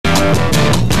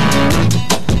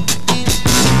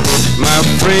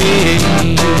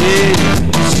friends.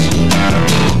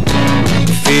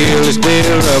 Feel it's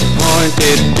their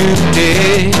appointed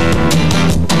duty.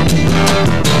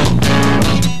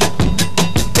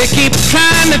 They keep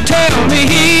trying to tell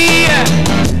me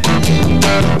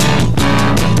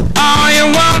all you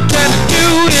want to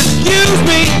do is use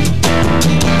me.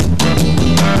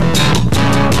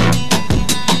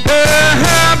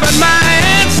 But my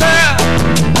answer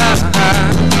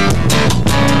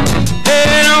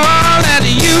ain't all that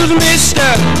use me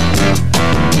stuff.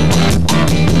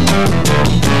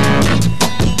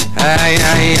 I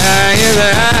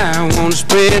wanna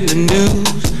spread the news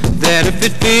that if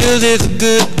it feels it's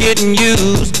good getting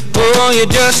used, oh, you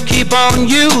just keep on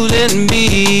using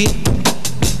me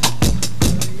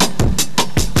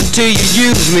until you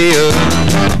use me up.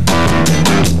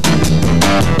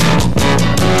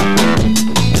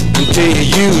 Until you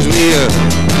use me up.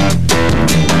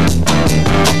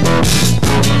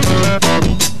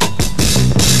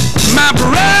 My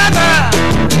brother,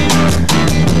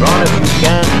 Ron, if you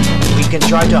can, we can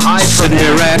try to hide from him. Sit me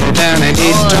right down and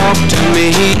he talked to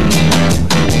me.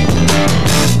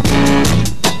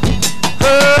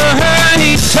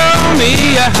 He told me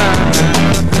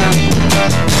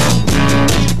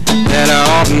that I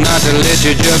ought not to let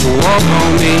you just walk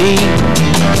on me.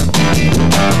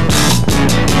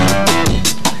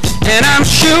 And I'm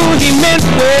sure he meant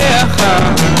well.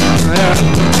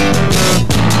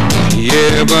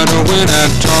 Yeah, but when I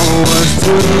talk was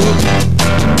through,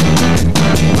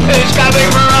 he's coming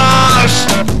for us.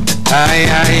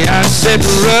 I said,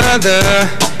 brother,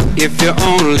 if you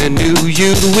only knew,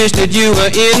 you'd wish that you were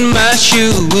in my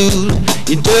shoes.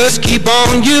 You just keep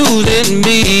on using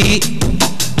me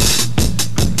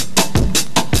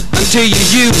until you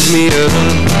use me up.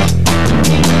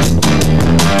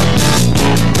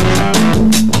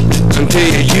 Until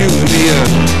you use me up.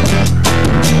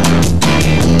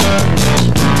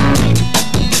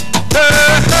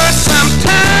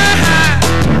 Sometime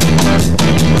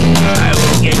I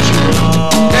will get you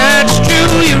all. That's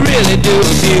true, you really do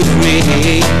abuse me.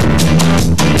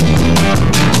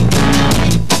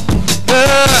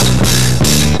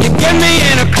 You get me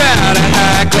in a crowd of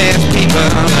high-class people,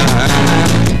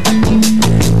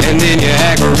 and then you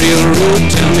act real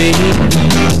rude to me.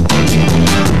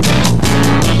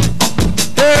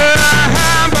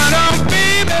 But oh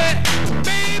baby,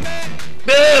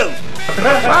 Boo!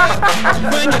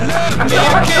 when you love me, you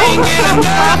can't get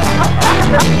enough.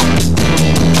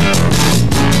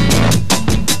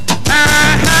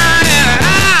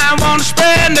 I wanna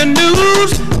spread the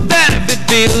news that if it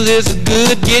feels it's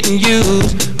good getting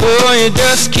used, oh, you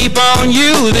just keep on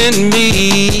using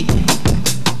me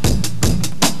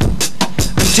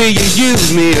until you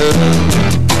use me up.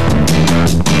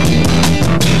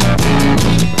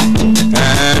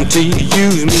 Until you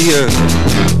use me up.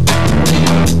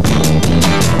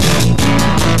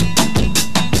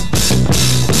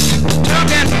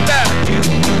 Talking about you,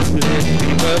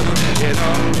 people, it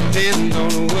all depends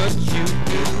on what you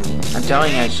do. I'm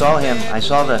telling you, I saw him. I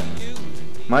saw the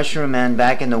mushroom man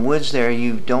back in the woods there.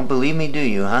 You don't believe me, do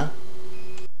you, huh?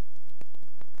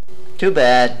 Too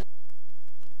bad.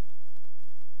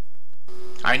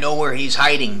 I know where he's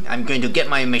hiding. I'm going to get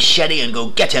my machete and go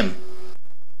get him.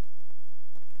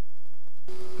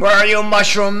 Where are you,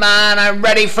 mushroom man? I'm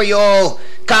ready for you.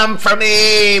 Come for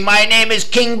me. My name is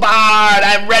King Bard.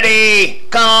 I'm ready.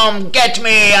 Come get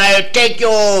me. I'll take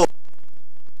you.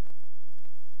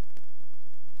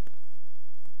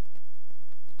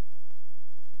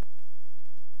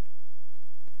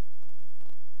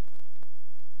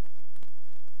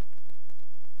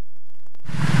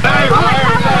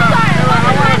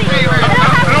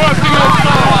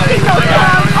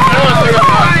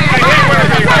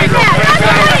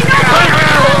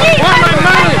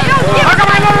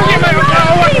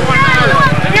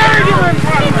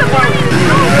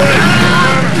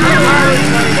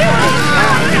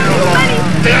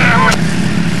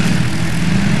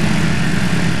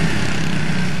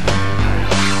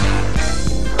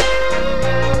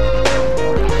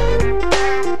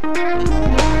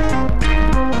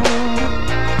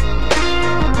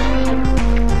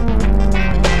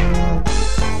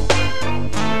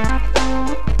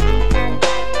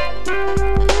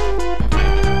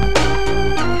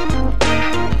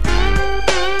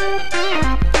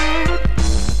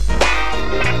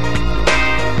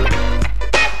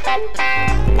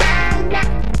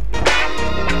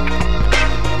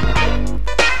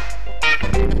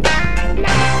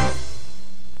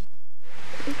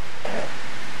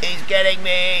 Getting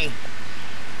me.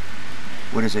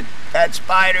 What is it? That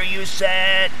spider you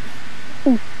said.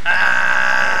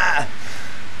 Ah!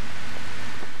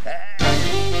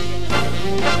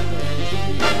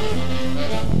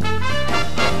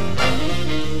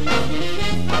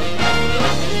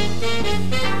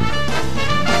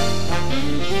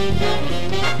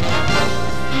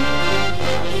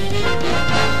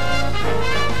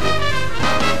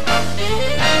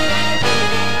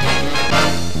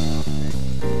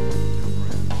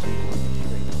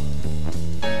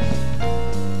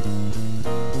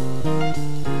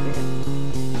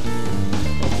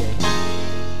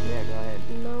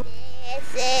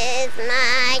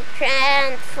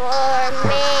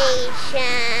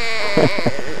 I'm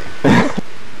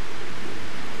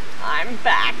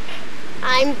back.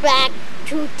 I'm back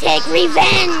to take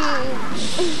revenge.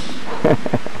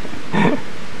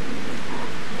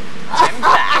 I'm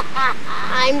back.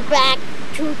 I'm back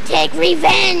to take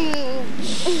revenge.